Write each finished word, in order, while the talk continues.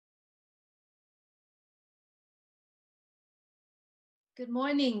Good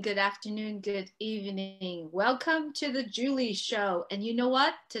morning, good afternoon, good evening. Welcome to the Julie Show. And you know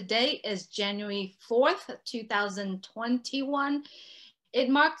what? Today is January 4th, 2021. It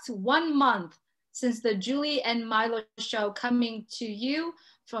marks 1 month since the Julie and Milo Show coming to you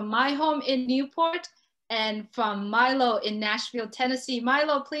from my home in Newport and from Milo in Nashville, Tennessee.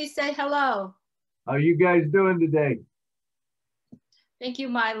 Milo, please say hello. How are you guys doing today? Thank you,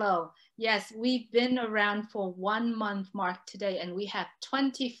 Milo. Yes, we've been around for 1 month mark today, and we have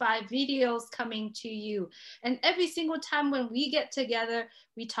 25 videos coming to you. And every single time when we get together,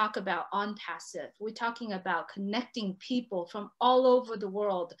 we talk about OnPassive. We're talking about connecting people from all over the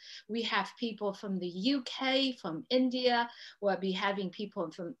world. We have people from the UK, from India. We'll be having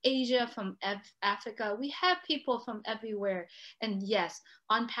people from Asia, from Africa. We have people from everywhere. And yes,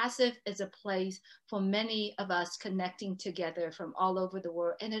 OnPassive is a place for many of us connecting together from all over the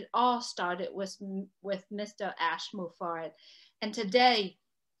world. And it all started with Mr. Ash Mufarad. And today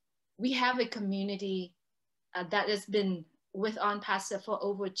we have a community that has been with OnPassive for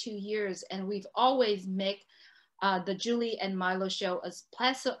over 2 years. And we've always made the Julie and Milo Show a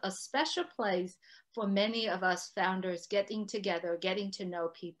special place for many of us founders getting together, getting to know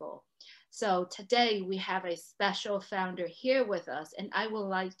people. So today we have a special founder here with us, and I would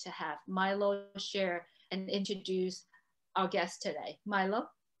like to have Milo share and introduce our guest today. Milo?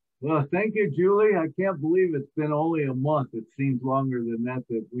 Well, thank you, Julie. I can't believe it's been only a month. It seems longer than that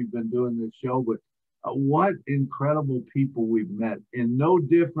we've been doing this show, but what incredible people we've met. And no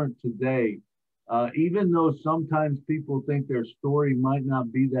different today, even though sometimes people think their story might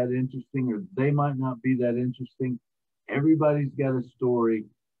not be that interesting or they might not be that interesting, everybody's got a story.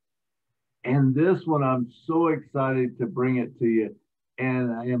 And this one, I'm so excited to bring it to you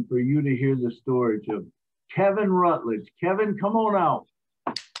and for you to hear the story of Kevin Rutledge. Kevin, come on out.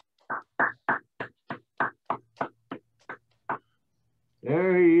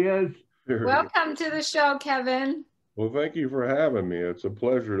 There he is. Welcome to the show, Kevin. Well, thank you for having me. It's a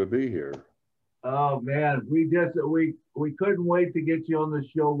pleasure to be here. Oh man, we couldn't wait to get you on the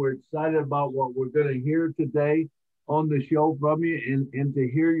show. We're excited about what we're going to hear today on the show from you and to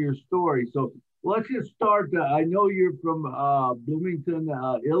hear your story. So let's just start. I know you're from Bloomington,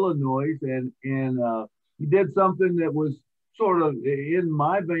 Illinois, and you did something that was sort of in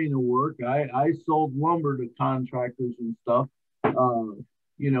my vein of work. I sold lumber to contractors and stuff.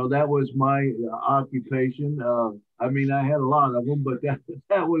 You know, that was my occupation. I mean, I had a lot of them, but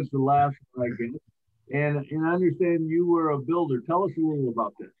that was the last one, I guess. And I understand you were a builder. Tell us a little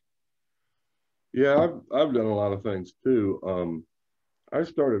about that. Yeah, I've done a lot of things too. I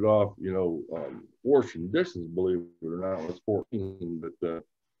started off, washing dishes, believe it or not. I was 14, but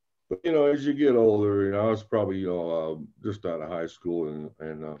you know, as you get older, I was probably just out of high school,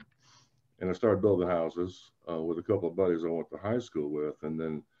 and I started building houses with a couple of buddies I went to high school with, and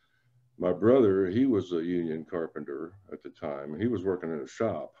then my brother, he was a union carpenter at the time. He was working in a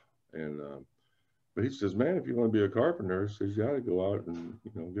shop, and but he says, "Man, if you want to be a carpenter," he says, "you got to go out and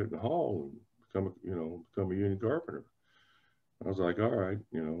get in the hall and become a union carpenter." I was like, "All right,"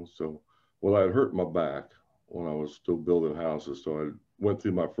 So, well, I had hurt my back when I was still building houses, so I went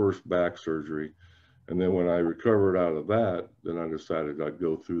through my first back surgery. And then when I recovered out of that, then I decided I'd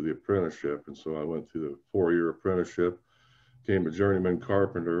go through the apprenticeship. And so I went through the 4-year apprenticeship, became a journeyman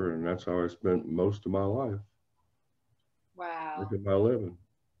carpenter, and that's how I spent most of my life. Wow. Making my living.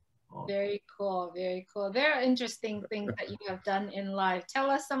 Very cool, very cool. Very interesting things that you have done in life. Tell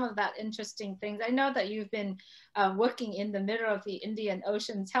us some of that interesting things. I know that you've been working in the middle of the Indian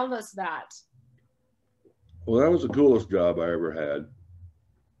Ocean. Tell us that. Well, that was the coolest job I ever had.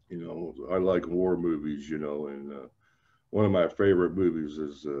 I like war movies, and one of my favorite movies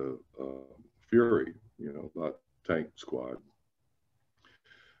is Fury, about tank squad.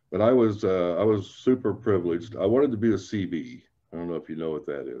 But I was super privileged. I wanted to be a CB. I don't know if you know what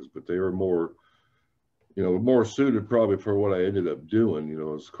that is, but they were more suited probably for what I ended up doing,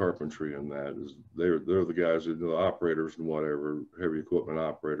 as carpentry, and that is they're the guys that the operators and whatever, heavy equipment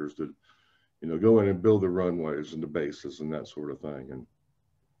operators that, go in and build the runways and the bases and that sort of thing.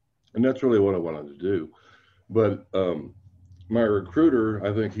 And that's really what I wanted to do. But my recruiter,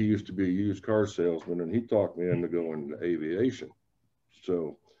 I think he used to be a used car salesman, and he talked me into going into aviation.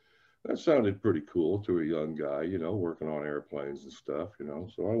 So that sounded pretty cool to a young guy, working on airplanes and stuff,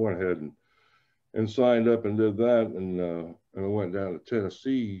 So I went ahead and signed up and did that. And I went down to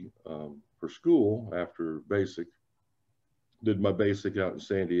Tennessee for school after basic. Did my basic out in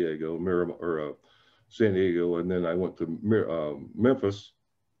San Diego, San Diego, and then I went to Memphis,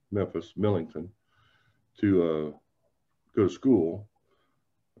 Millington, to go to school.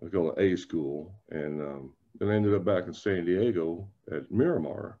 I go to A school, and then I ended up back in San Diego at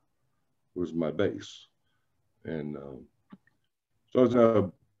Miramar, was my base. And so I was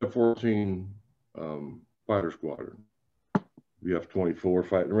in a 14 fighter squadron. We have 24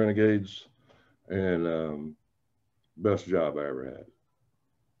 fighting renegades, and best job I ever had.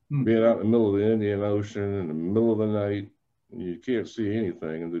 Being out in the middle of the Indian Ocean in the middle of the night, you can't see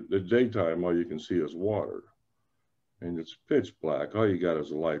anything. In the daytime, all you can see is water. And it's pitch black. All you got is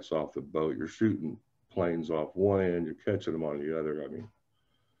the lights off the boat. You're shooting planes off one end, you're catching them on the other. I mean,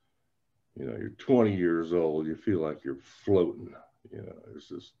 you know, you're 20 years old, you feel like you're floating. You know, it's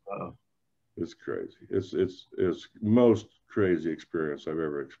just, it's crazy. It's most crazy experience I've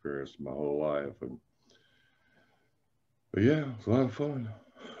ever experienced in my whole life. And but yeah, it's a lot of fun.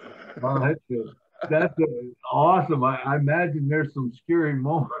 Well, that's awesome. I imagine there's some scary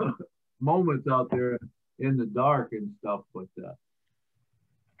moments out there in the dark and stuff, but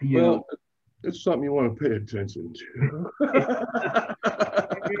you know, it's something you want to pay attention to.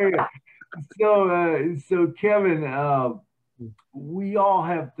 So Kevin, we all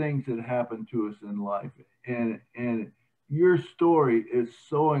have things that happen to us in life, and your story is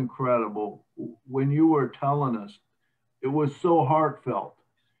so incredible. When you were telling us, it was so heartfelt.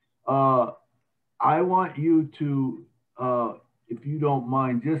 I want you to, if you don't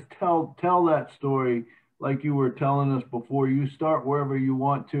mind, just tell that story like you were telling us before. You start wherever you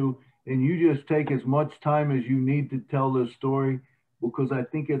want to, and you just take as much time as you need to tell this story, because I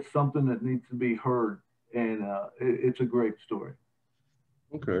think it's something that needs to be heard, and it's a great story.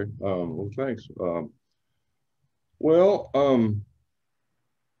 Okay. Well, thanks.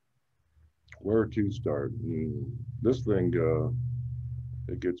 Where to start? This thing,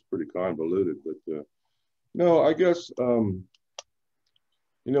 it gets pretty convoluted, but no, I guess,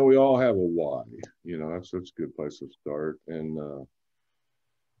 you know, we all have a why. You know, that's a good place to start. And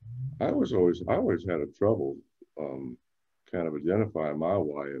I always had a trouble kind of identifying my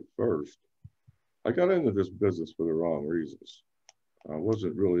why at first. I got into this business for the wrong reasons. I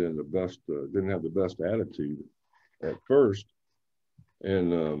wasn't really in the best, didn't have the best attitude at first.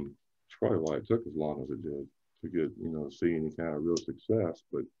 And it's probably why it took as long as it did to get, you know, see any kind of real success.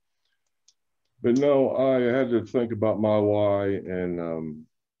 But no, I had to think about my why. And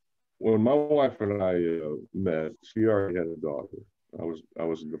when my wife and I met, she already had a daughter. I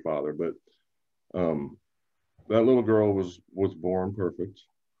wasn't the father, but that little girl was born perfect,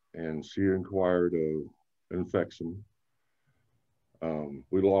 and she acquired an infection.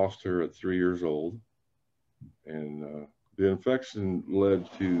 We lost her at 3 years old, and the infection led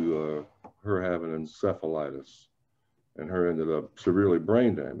to her having encephalitis, and her ended up severely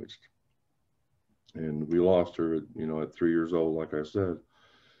brain damaged. And we lost her, you know, at 3 years old, like I said,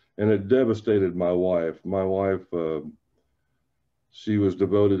 and it devastated my wife. My wife, she was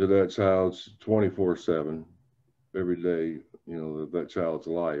devoted to that child 24/7, every day, you know, that child's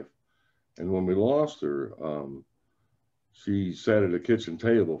life. And when we lost her, she sat at a kitchen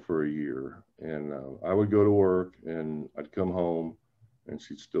table for a year, and I would go to work and I'd come home and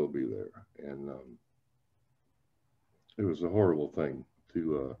she'd still be there. And it was a horrible thing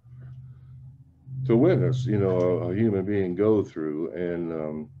to witness, you know, a human being go through.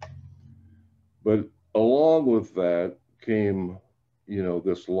 And but along with that came, you know,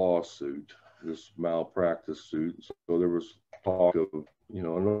 this lawsuit, this malpractice suit. So there was talk of, you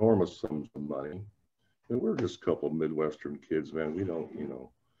know, enormous sums of money. And we're just a couple of Midwestern kids, man. We don't, you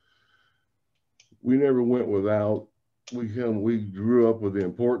know, we never went without. We grew up with the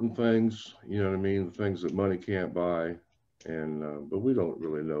important things, you know what I mean, the things that money can't buy. And but we don't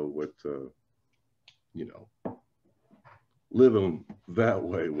really know what, you know, living that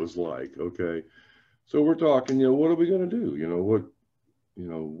way was like. Okay, so we're talking, you know, what are we going to do? You know, what, you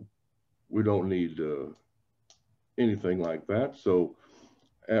know, we don't need anything like that. So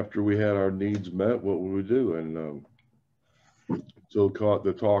after we had our needs met, what would we do? And so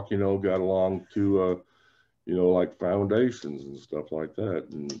the talk, you know, got along to, you know, like foundations and stuff like that,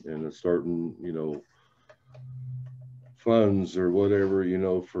 and starting, you know, funds or whatever, you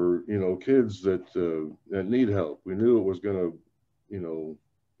know, for, you know, kids that need help. We knew it was going to, you know,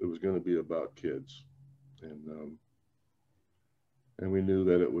 it was going to be about kids, and we knew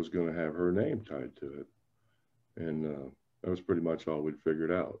that it was going to have her name tied to it, and that was pretty much all we'd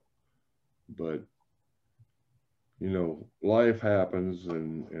figured out. But you know, life happens,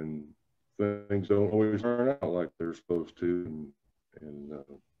 and things don't always turn out like they're supposed to, and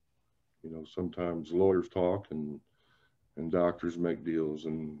you know, sometimes lawyers talk and doctors make deals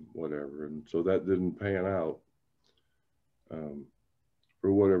and whatever, and so that didn't pan out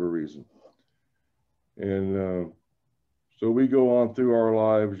for whatever reason. And so we go on through our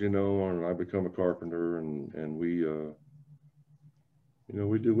lives, you know, and I become a carpenter, and we, you know,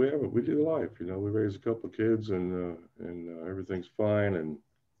 we do life, you know, we raise a couple of kids, and everything's fine.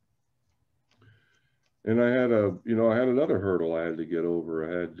 And I had I had another hurdle I had to get over.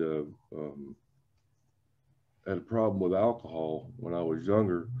 I had a problem with alcohol when I was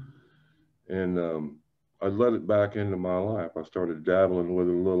younger, and I let it back into my life. I started dabbling with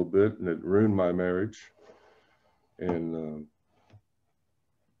it a little bit, and it ruined my marriage. And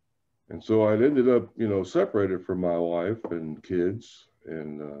so I ended up, you know, separated from my wife and kids,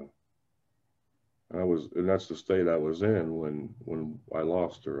 and that's the state I was in when I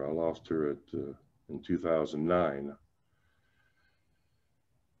lost her. I lost her in 2009,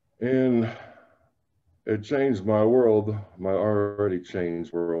 and it changed my world, my already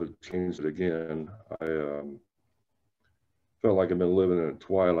changed world. It changed it again. I felt like I've been living in a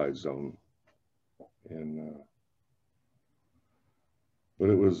twilight zone, and but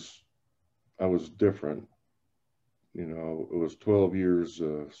I was different. You know, it was 12 years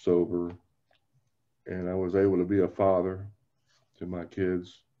sober, and I was able to be a father to my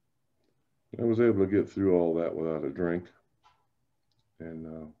kids. I was able to get through all that without a drink, and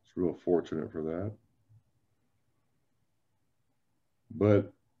I was real fortunate for that.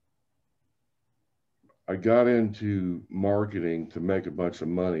 But I got into marketing to make a bunch of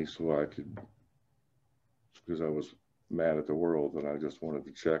money because I was mad at the world, and I just wanted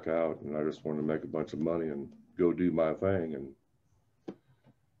to check out, and I just wanted to make a bunch of money and go do my thing. And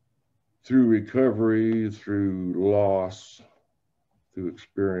through recovery, through loss, through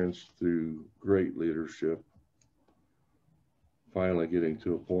experience, through great leadership, finally getting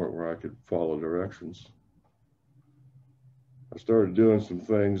to a point where I could follow directions, I started doing some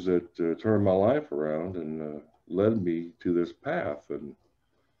things that turned my life around and led me to this path. And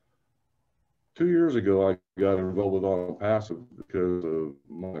 2 years ago, I got involved with OnPassive because of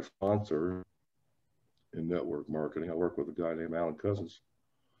my sponsor in network marketing. I work with a guy named Alan Cousins,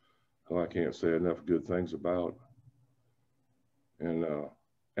 who I can't say enough good things about. And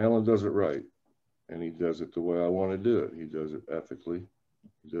Alan does it right, and he does it the way I want to do it. He does it ethically.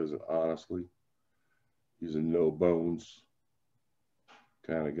 He does it honestly. He's a no bones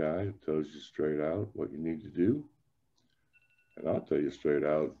kind of guy who tells you straight out what you need to do. And I'll tell you straight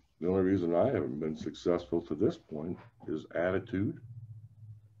out, the only reason I haven't been successful to this point is attitude,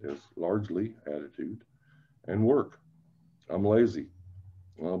 is largely attitude, and work. I'm lazy.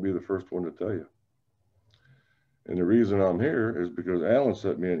 I'll be the first one to tell you. And the reason I'm here is because Alan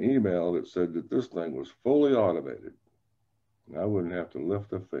sent me an email that said that this thing was fully automated, and I wouldn't have to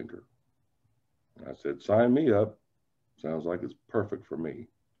lift a finger. I said, sign me up. Sounds like it's perfect for me.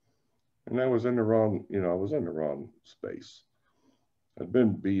 And I was in the wrong, I was in the wrong space. I'd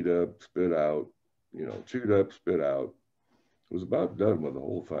been beat up, spit out, chewed up, spit out. Was about done with the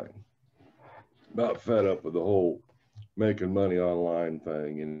whole thing. About fed up with the whole making money online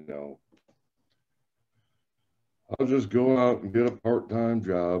thing, I'll just go out and get a part-time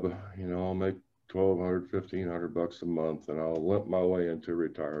job. I'll make $1,200, $1,500 a month, and I'll limp my way into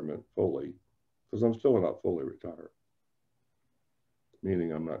retirement fully, because I'm still not fully retired,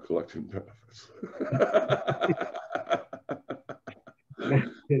 meaning I'm not collecting benefits.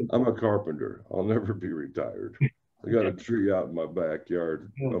 I'm a carpenter. I'll never be retired. I got a tree out in my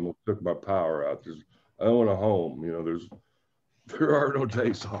backyard. I almost took my power out. I own a home. There are no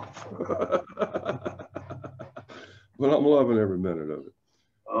days off. But I'm loving every minute of it.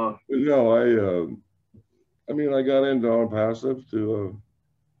 But no, I got into OnPassive to,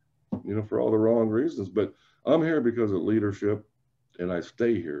 for all the wrong reasons. But I'm here because of leadership, and I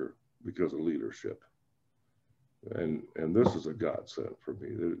stay here because of leadership. And this is a godsend for me.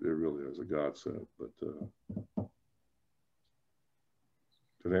 It really is a godsend. But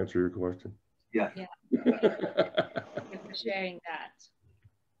did I answer your question? Yeah. Thank you for sharing that.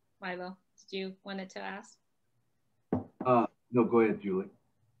 Milo, did you wanted to ask? No, go ahead, Julie.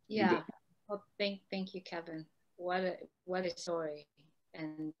 Yeah. Well, thank you, Kevin. What a story.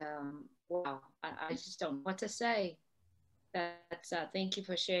 And wow, I just don't know what to say. Thank you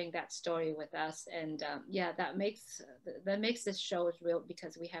for sharing that story with us. And yeah, that makes this show is real,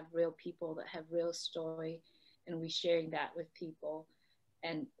 because we have real people that have real story, and we sharing that with people.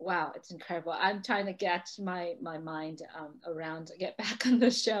 And wow, it's incredible. I'm trying to get my mind around to get back on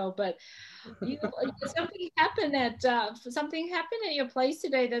the show, but something happened at your place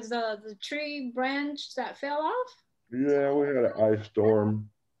today. There's the tree branch that fell off. Yeah, we had an ice storm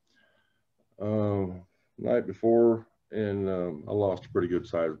night before, and I lost a pretty good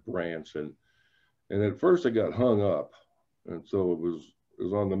sized branch, and at first it got hung up, and so it was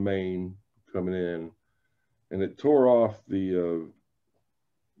on the main coming in, and it tore off the, you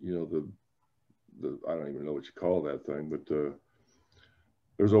know, the I don't even know what you call that thing, but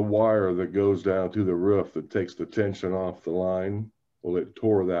there's a wire that goes down to the roof that takes the tension off the line. Well, it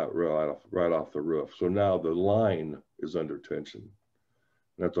tore that right off the roof. So now the line is under tension.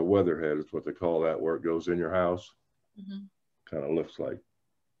 That's a weatherhead, is what they call that, where it goes in your house. Mm-hmm. Kind of looks like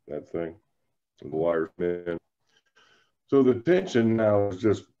that thing. The wire's in. So the tension now is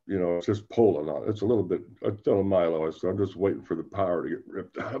just, you know, it's just pulling on it. It's a little bit, I was telling Milo, I said, I'm just waiting for the power to get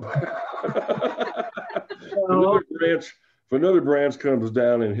ripped out. If another branch comes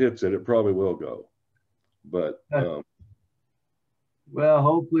down and hits it, it probably will go. But well,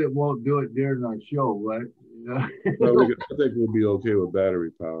 hopefully it won't do it during our show, right? Well, I think we'll be okay with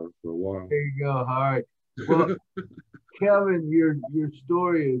battery power for a while. There you go. All right. Well, Kevin, your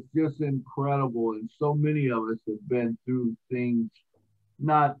story is just incredible, and so many of us have been through things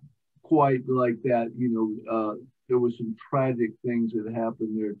not quite like that. You know, there was some tragic things that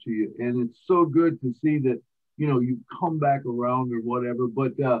happened there to you, and it's so good to see that, you know, you come back around or whatever.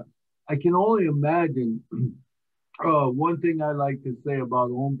 But I can only imagine. One thing I like to say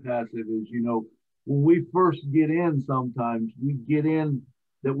about OnPassive is, you know, when we first get in, sometimes we get in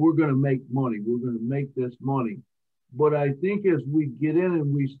that we're going to make money. We're going to make this money. But I think as we get in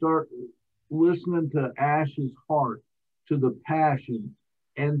and we start listening to Ash's heart, to the passion,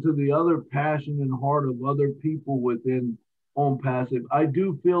 and to the other passion and heart of other people within OnPassive, I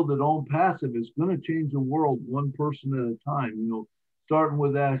do feel that OnPassive is going to change the world one person at a time, you know, starting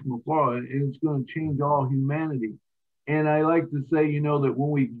with Ash McFarland, and it's going to change all humanity. And I like to say, you know, that when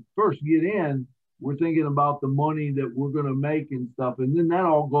we first get in, we're thinking about the money that we're going to make and stuff. And then that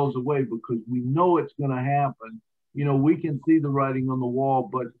all goes away because we know it's going to happen. You know, we can see the writing on the wall,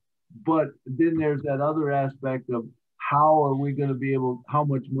 but then there's that other aspect of how are we going to be able, how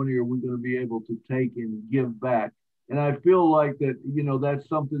much money are we going to be able to take and give back? And I feel like that, you know, that's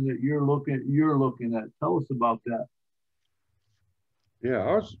something that you're looking at. Tell us about that. Yeah,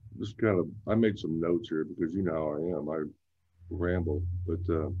 I was just I made some notes here because you know how I am. I ramble. But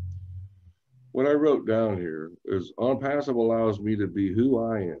what I wrote down here is OnPassive allows me to be who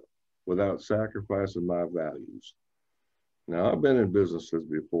I am without sacrificing my values. Now, I've been in businesses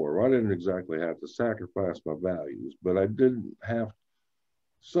before where I didn't exactly have to sacrifice my values, but I didn't have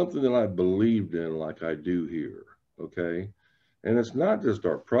something that I believed in like I do here, okay? And it's not just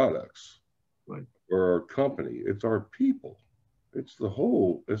our products, right, or our company, it's our people. It's the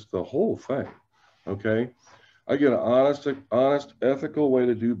whole thing, okay? I get an honest, ethical way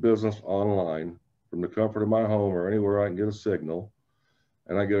to do business online from the comfort of my home or anywhere I can get a signal.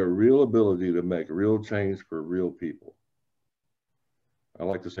 And I get a real ability to make real change for real people. I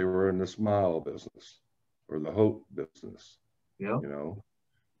like to say we're in the smile business or the hope business, yeah, you know,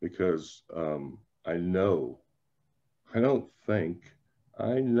 because I know, I don't think,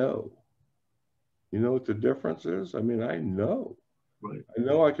 I know. You know what the difference is? I mean, I know. Right. I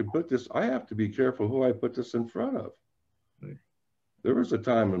know I can put this, I have to be careful who I put this in front of. Right. There was a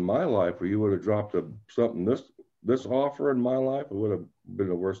time in my life where you would have dropped something, this offer in my life, it would have been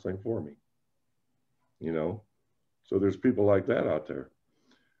the worst thing for me. You know, so there's people like that out there.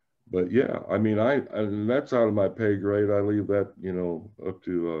 But yeah, I mean, and that's out of my pay grade. I leave that, you know, up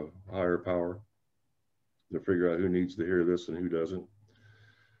to a higher power to figure out who needs to hear this and who doesn't.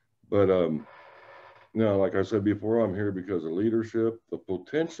 But no, like I said before, I'm here because of leadership. The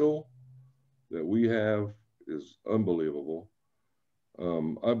potential that we have is unbelievable.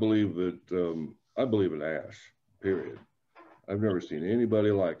 I believe in Ash, period. I've never seen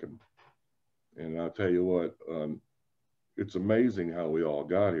anybody like him. And I'll tell you what, it's amazing how we all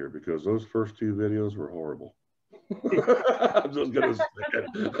got here because those first two videos were horrible. I'm just going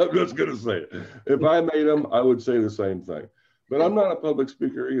to say it. If I made them, I would say the same thing. But I'm not a public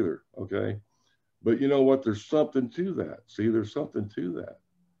speaker either, okay? But you know what? There's something to that. See, there's something to that.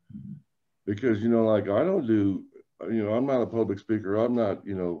 Because, you know, like I don't do, you know, I'm not a public speaker. I'm not,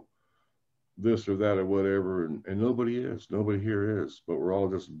 you know, this or that or whatever. And nobody is. Nobody here is. But we're all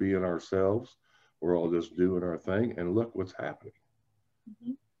just being ourselves. We're all just doing our thing. And look what's happening.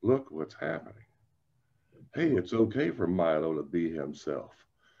 Mm-hmm. Look what's happening. Hey, it's okay for Milo to be himself.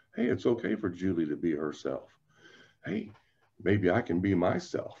 Hey, it's okay for Julie to be herself. Hey, maybe I can be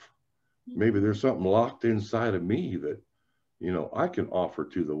myself. Maybe there's something locked inside of me that, you know, I can offer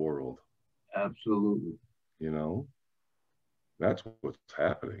to the world. Absolutely. You know, that's what's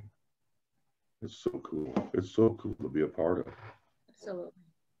happening. It's so cool. It's so cool to be a part of. Absolutely.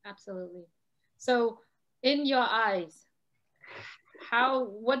 Absolutely. So in your eyes,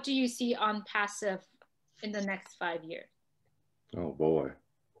 what do you see OnPassive in the next 5 years? Oh boy.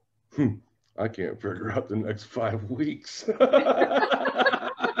 I can't figure out the next 5 weeks. But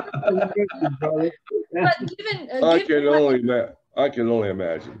given, I can only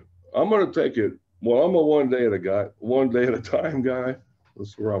imagine. I'm going to take it. Well, I'm a one day at a time guy.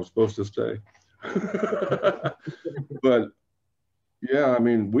 That's where I'm supposed to stay. But yeah, I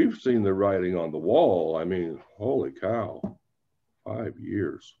mean, we've seen the writing on the wall. I mean, holy cow, 5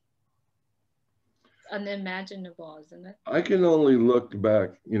 years. unimaginable, isn't it? I can only look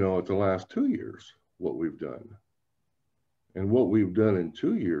back, at the last 2 years, what we've done. And what we've done in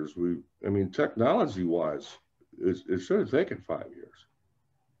 2 years, technology wise, it should have taken 5 years,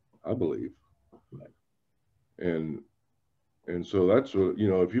 I believe. And so that's what,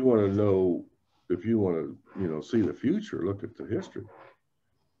 if you want to know, if you want to, see the future, look at the history.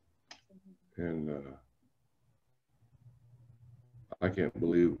 And I can't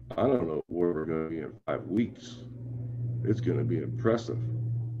believe, I don't know where we're going to be in 5 weeks. It's going to be impressive.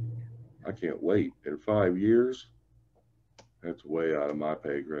 I can't wait. In 5 years, that's way out of my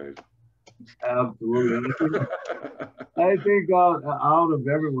pay grade. Absolutely. I think out of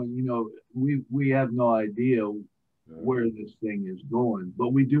everyone, we have no idea where this thing is going, but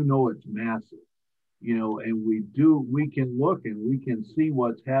we do know it's massive, and we can look and we can see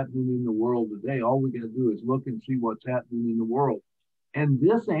what's happening in the world today. All we got to do is look and see what's happening in the world. And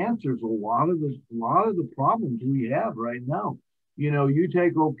this answers a lot of the problems we have right now. You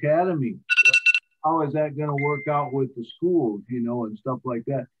take Academy, how is that going to work out with the schools, and stuff like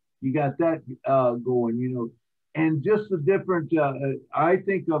that? You got that going, and just the different, I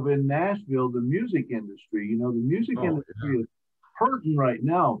think of in Nashville, the music industry, the music industry is hurting right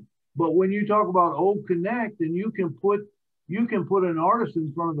now. But when you talk about Old Connect, and you can put an artist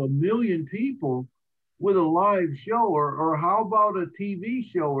in front of 1 million people with a live show, or how about a TV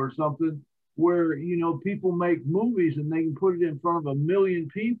show or something where, people make movies and they can put it in front of 1 million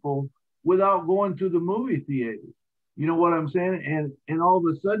people without going to the movie theater. You know what I'm saying? And all of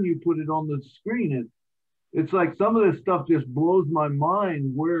a sudden you put it on the screen. It's like some of this stuff just blows my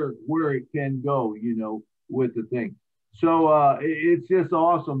mind where it can go, with the thing. So it's just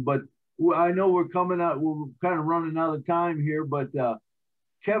awesome. But I know we're kind of running out of time here, but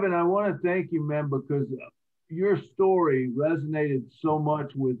Kevin, I want to thank you, man, because your story resonated so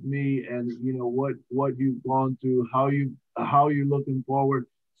much with me, and what you've gone through, how you're looking forward,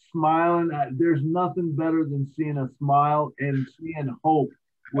 smiling. There's nothing better than seeing a smile and seeing hope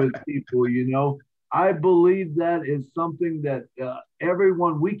with people. I believe that is something that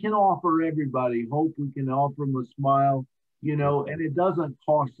we can offer everybody hope. We can offer them a smile, and it doesn't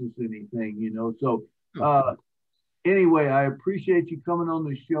cost us anything, So anyway, I appreciate you coming on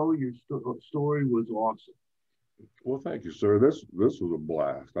the show. Your story was awesome. Well, thank you, sir. This was a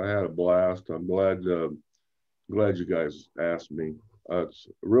blast. I had a blast. I'm glad you guys asked me. It's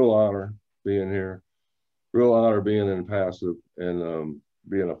a real honor being here. Real honor being in Passive and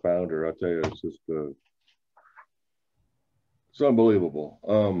being a founder. I tell you, it's just it's unbelievable.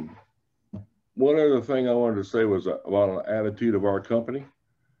 One other thing I wanted to say was about an attitude of our company.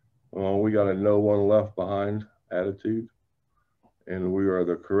 We got a no one left behind attitude, and we are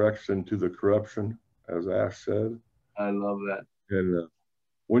the correction to the corruption, as Ash said. I love that. And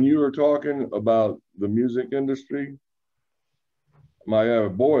when you were talking about the music industry, I have a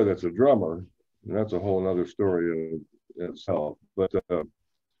boy that's a drummer, and that's a whole other story in itself. But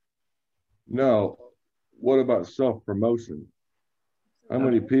now, what about self-promotion? How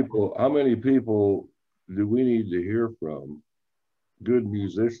many people do we need to hear from, good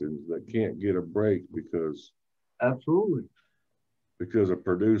musicians that can't get a break because absolutely, because a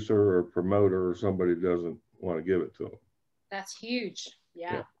producer or promoter or somebody doesn't want to give it to them? That's huge.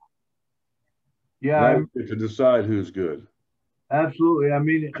 Yeah. Yeah. I get to decide who's good. Absolutely. I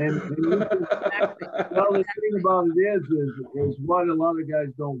mean, and well, the thing about it is what a lot of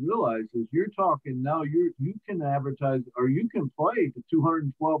guys don't realize is you're talking now. You can advertise or you can play to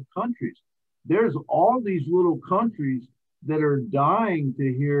 212 countries. There's all these little countries that are dying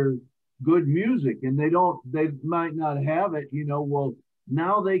to hear good music, and they might not have it. Well,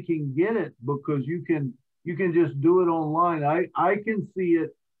 now they can get it because you can just do it online. I can see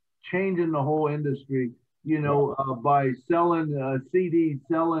it changing the whole industry. By selling CDs,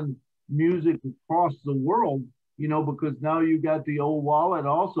 selling music across the world, because now you got the old wallet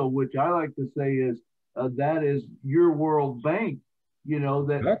also, which I like to say is that is your world bank,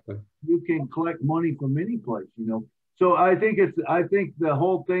 that exactly. You can collect money from any place, So I think the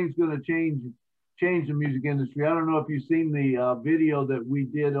whole thing's going to change the music industry. I don't know if you've seen the video that we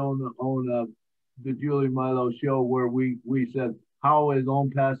did on the Julie Milo show where we said, how is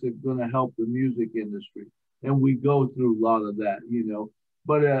OnPassive going to help the music industry? And we go through a lot of that,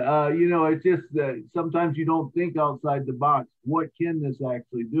 But you know, it's just that sometimes you don't think outside the box. What can this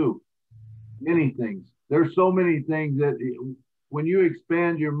actually do? Many things. There's so many things that when you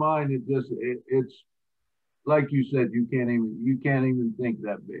expand your mind, it's like you said, you can't even think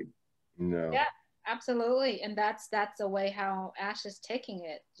that big. No. Yeah, absolutely. And that's the way how Ash is taking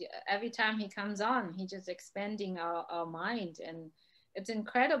it. Every time he comes on, he just expanding our mind, and it's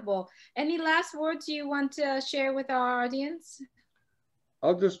incredible. Any last words you want to share with our audience?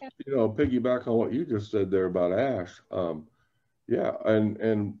 I'll just, piggyback on what you just said there about Ash. Yeah,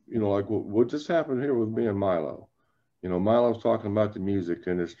 and like what just happened here with me and Milo. Milo's talking about the music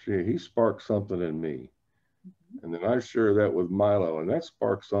industry. He sparked something in me, Mhm. and then I share that with Milo, and that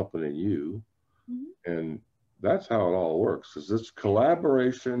sparked something in you, Mhm. and that's how it all works. Is this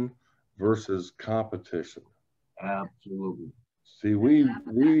collaboration versus competition? Absolutely. See, we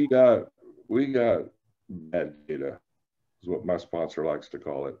got bad data, is what my sponsor likes to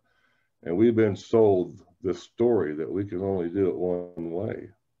call it. And we've been sold this story that we can only do it one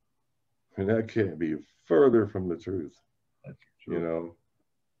way. And that can't be further from the truth. That's You true. know,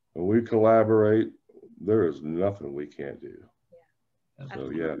 when we collaborate, there is nothing we can't do.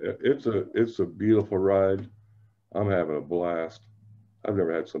 So yeah, Absolutely. it's a beautiful ride. I'm having a blast. I've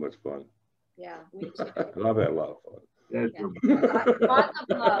never had so much fun. Yeah, we too. And I've had a lot of That's Yeah. true. Lots of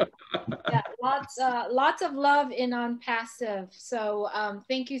love. Yeah, lots of love in OnPassive. So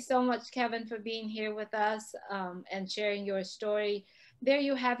thank you so much, Kevin, for being here with us and sharing your story. There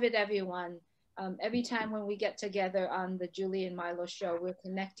you have it, everyone. Every time when we get together on the Julie and Milo show, we're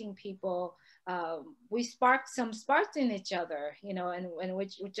connecting people. We spark some sparks in each other, and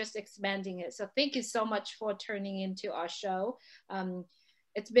we're just expanding it. So thank you so much for turning into our show.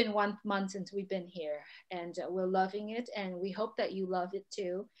 It's been 1 month since we've been here, and we're loving it, and we hope that you love it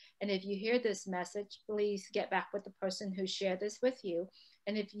too. And if you hear this message, please get back with the person who shared this with you.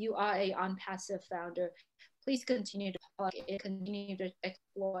 And if you are a OnPassive founder, please continue to plug in, continue to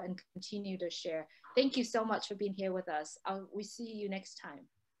explore, and continue to share. Thank you so much for being here with us. We see you next time.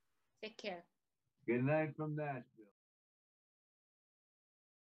 Take care. Good night from Nashville.